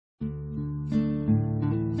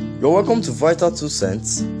You're welcome to Vital 2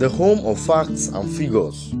 Cents, the home of facts and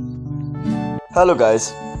figures. Hello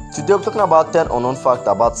guys, today we're talking about 10 unknown facts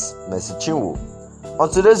about Mercy Chinwo.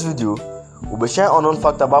 On today's video, we'll be sharing unknown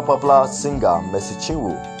facts about popular singer Mercy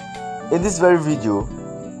Chinwo. In this very video,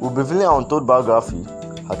 we'll be revealing her untold biography,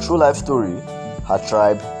 her true life story, her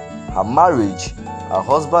tribe, her marriage, her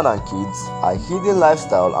husband and kids, her hidden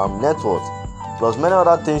lifestyle and net worth, plus many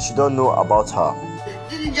other things you don't know about her.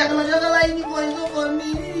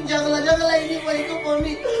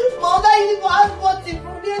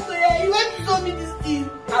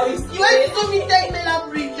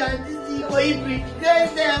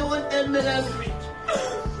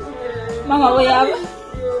 Mama, we have.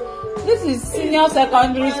 This is senior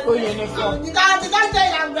secondary school uniform. Did I tell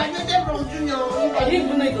you I'm graduated from junior? I didn't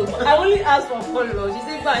even know it was. I only asked for follow. She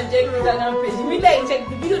said go and check the Instagram page. Immediately I checked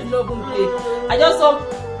the video, did not even play. I just saw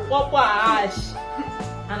Papa Ash.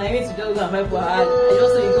 And I went to just go and buy for her. I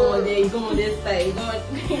just saw you go on there, you go on this side, you go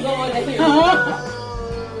on there.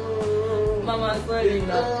 Mama, sorry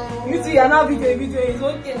now. You see, you're not video, it's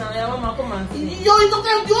okay now. Your mama come and see. Yo, it's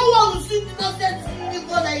okay. You don't want to see the nonsense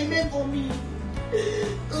uniform that you made for me.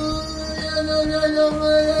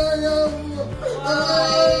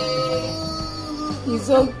 It's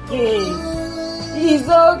okay. It's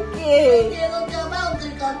okay.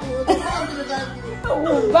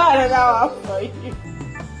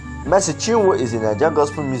 Mercy Chinwo is a Nigerian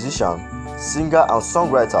gospel musician, singer and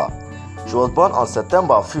songwriter. She was born on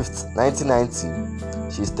September 5th,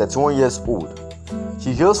 1990. She is 31 years old.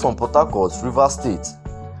 She hails from Port Harcourt, Rivers State.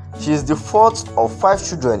 She is the fourth of 5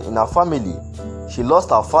 children in her family. She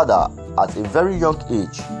lost her father at a very young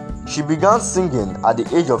age. She began singing at the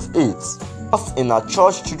age of 8, first in her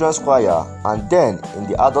church children's choir and then in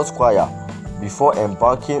the adult choir before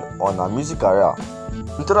embarking on her music career.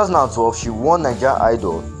 In 2012, she won Nigerian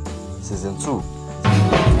Idol Season 2.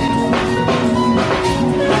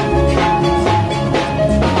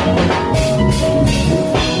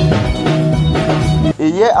 A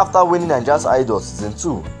year after winning Nigeria's Idol Season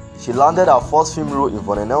 2, she landed her first film role in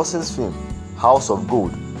Von Nelson's film House of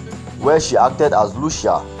Gold, where she acted as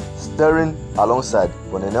Lucia, starring alongside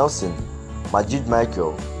Von Nelson, Majid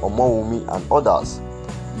Michael, Omowumi and others.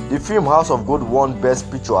 The film House of Gold won Best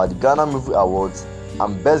Picture at the Ghana Movie Awards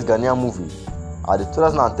and Best Ghanaian Movie at the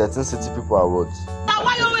 2013 City People Awards. Why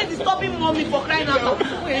are you always disturbing mommy for crying out loud?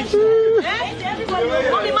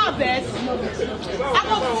 Mommy, my best.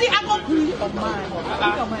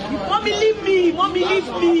 Mommy, leave me. Mommy, leave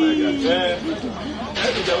me.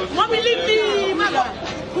 Mommy, leave me. Mama.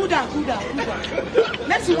 Kuda.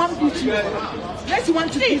 Let's see one beat you. Let's see one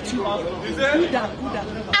to beat you. Kuda.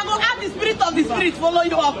 I'm going to have the spirit of the spirit follow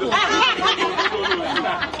you up.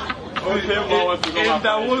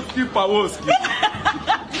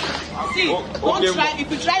 See, don't try. If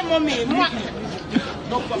you try mommy,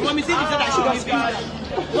 mommy said I should leave him.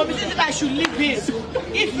 Mommy said I should leave him.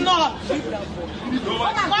 If not, come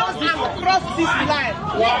and cross this line.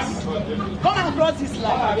 Yes. Come and cross this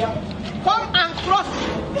line. Come and cross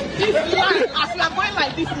this line. As you are going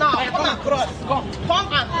like this now, come and cross. Come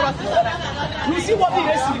and cross this line. You see what the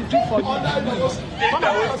rest will do for you. Come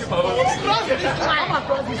and cross this line. Come and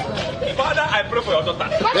cross this line. Father, I pray for your daughter.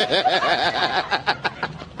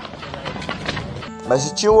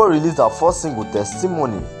 Mercy Chinwo released her first single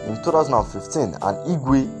Testimony in 2015 and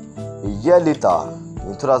Igwe a year later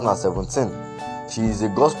in 2017. She is a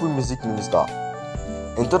gospel music minister.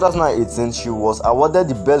 In 2018, she was awarded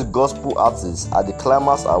the Best Gospel Artist at the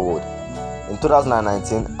Climax Award. In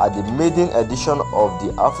 2019, at the maiden edition of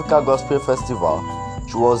the Africa Gospel Festival,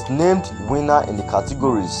 she was named winner in the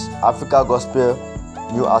categories Africa Gospel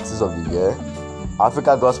New Artist of the Year,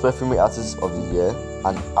 Africa Gospel Female Artist of the Year,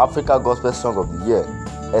 and Africa Gospel Song of the Year,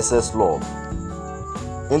 SS Love.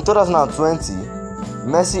 In 2020,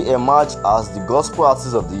 Mercy emerged as the Gospel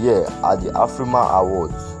Artist of the Year at the Afrima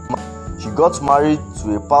Awards. She got married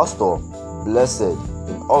to a pastor, Blessed,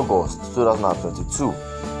 in August 2022.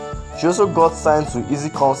 She also got signed to Easy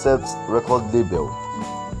Concepts record label.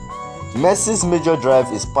 Mercy's major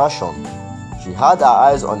drive is passion. She had her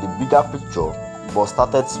eyes on the bigger picture but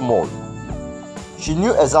started small. She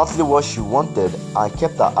knew exactly what she wanted and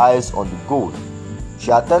kept her eyes on the goal.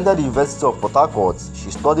 She attended the University of Port Harcourt.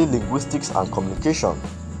 She studied linguistics and communication.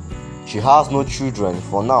 She has no children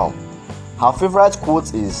for now. Her favorite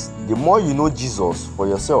quote is, "The more you know Jesus for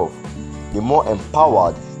yourself, the more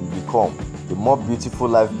empowered you become, the more beautiful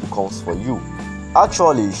life becomes for you."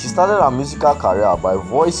 Actually, she started her musical career by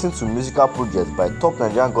voicing to musical projects by top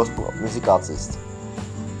Nigerian gospel music artists.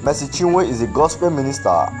 Mercy Chinwo is a gospel minister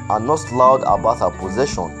and not loud about her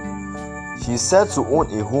possession. She is said to own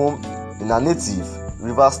a home in her native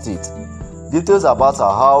Rivers State. Details about her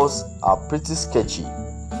house are pretty sketchy.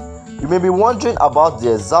 You may be wondering about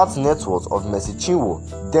the exact net worth of Mercy Chinwo.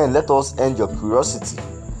 Then let us end your curiosity.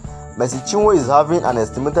 Mercy Chinwo is having an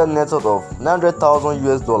estimated net worth of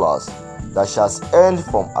 $900,000 that she has earned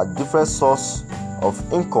from a different source of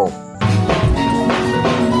income.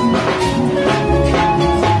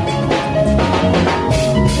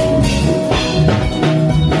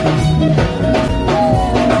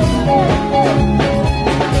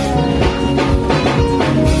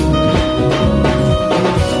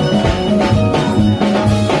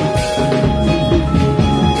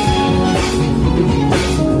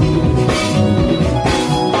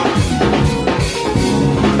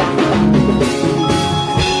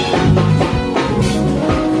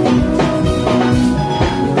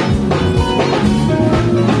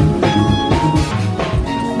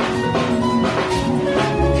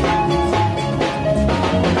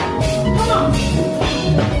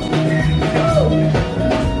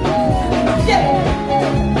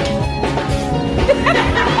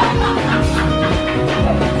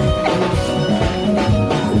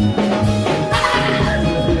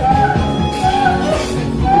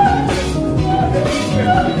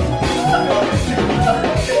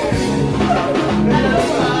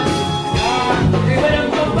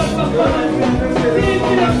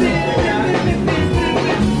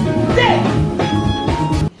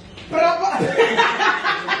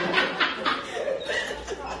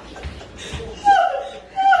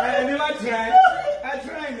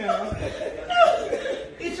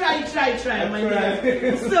 Try, my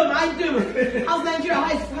nigga. So, how you doing? How's Nigeria?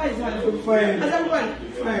 How's Fine. How's everyone?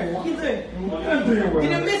 Fine. What you doing? I'm doing well. You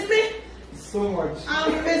don't miss me? So much. I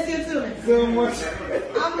miss you too. So much.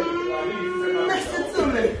 I miss you too,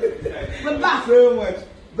 man. We're back. So much.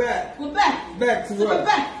 Back. We're back. Back to so what? We're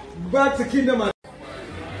back. Back to Kingdom. Up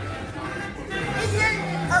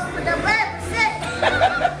with the website.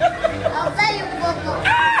 I'll buy you Coco.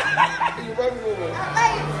 You buy me over. I'll buy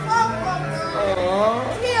you 4 Coco.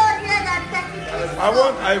 336. I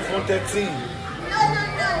want iPhone 13. No.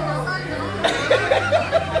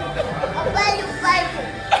 I'll buy you 5.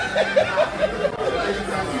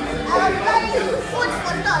 I'll buy you food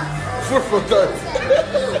for thought. Food for thought.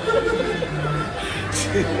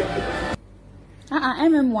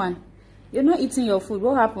 MM1, you're not eating your food.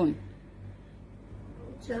 What happened?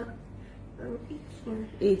 I'm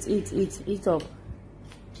eating. Eat up.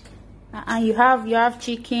 And you have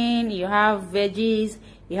chicken, you have veggies,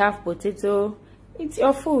 you have potato. It's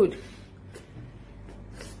your food.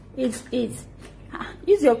 Eat.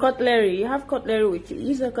 Use your cutlery. You have cutlery with you.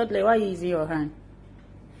 Use your cutlery. Why are you using your hand?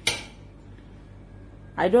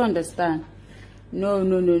 I don't understand. No,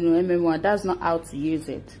 MM1. That's not how to use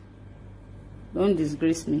it. Don't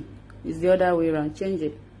disgrace me. It's the other way around. Change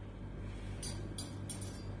it.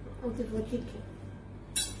 Okay, for chicken.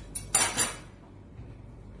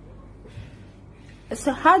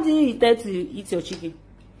 So how do you intend to eat your chicken?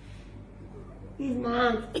 Use my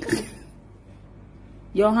hand.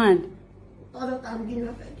 Your hand?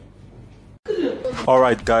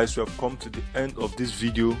 Alright guys, we have come to the end of this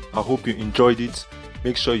video. I hope you enjoyed it.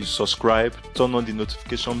 Make sure you subscribe, turn on the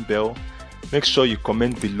notification bell. Make sure you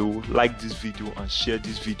comment below, like this video and share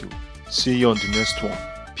this video. See you on the next one.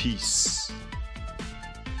 Peace.